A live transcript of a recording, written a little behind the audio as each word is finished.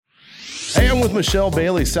Hey, I'm with Michelle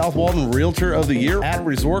Bailey, South Walton Realtor of the Year at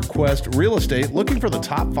Resort Quest Real Estate, looking for the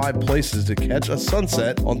top 5 places to catch a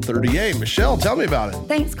sunset on 30A. Michelle, tell me about it.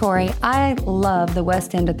 Thanks, Corey. I love the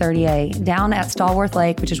west end of 30A. Down at Stallworth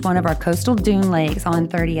Lake, which is one of our coastal dune lakes on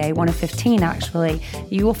 30A, one of 15 actually,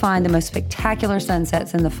 you will find the most spectacular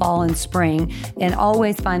sunsets in the fall and spring, and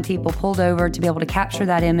always find people pulled over to be able to capture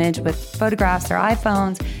that image with photographs or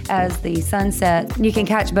iPhones as the sunset. You can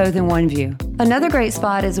catch both in one view. Another great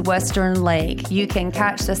spot is Western Lake. You can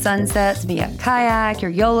catch the sunsets via kayak,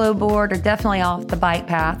 your YOLO board, or definitely off the bike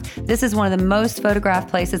path. This is one of the most photographed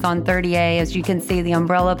places on 30A, as you can see the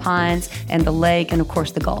umbrella pines and the lake and of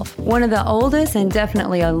course the Gulf. One of the oldest and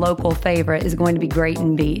definitely a local favorite is going to be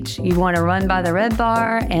Grayton Beach. You want to run by the Red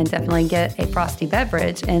Bar and definitely get a frosty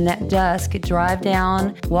beverage, and at dusk drive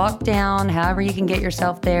down, walk down, however you can get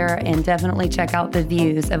yourself there, and definitely check out the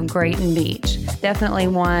views of Grayton Beach. Definitely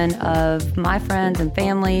one of my friends and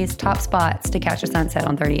family's top spots to catch a sunset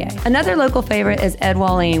on 30A. Another local favorite is Ed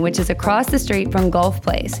Walleen, which is across the street from Gulf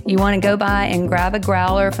Place. You want to go by and grab a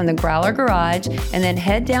growler from the Growler Garage and then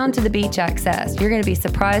head down to the beach access. You're going to be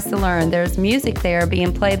surprised to learn there's music there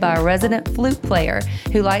being played by a resident flute player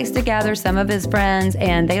who likes to gather some of his friends,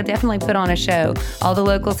 and they definitely put on a show. All the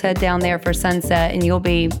locals head down there for sunset, and you'll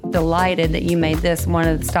be delighted that you made this one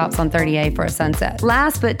of the stops on 30A for a sunset.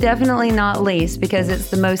 Last but definitely not least, because it's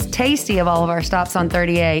the most tasty of all of our stops on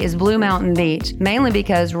 30A, is Blue Mountain Beach, mainly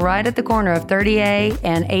because right at the corner of 30A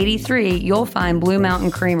and 83, you'll find Blue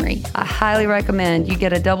Mountain Creamery. I highly recommend you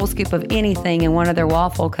get a double scoop of anything in one of their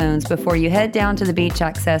waffle cones before you head down to the beach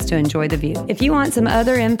access to enjoy the view. If you want some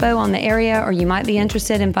other info on the area, or you might be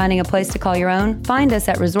interested in finding a place to call your own, find us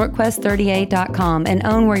at resortquest38.com and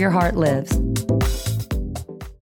own where your heart lives.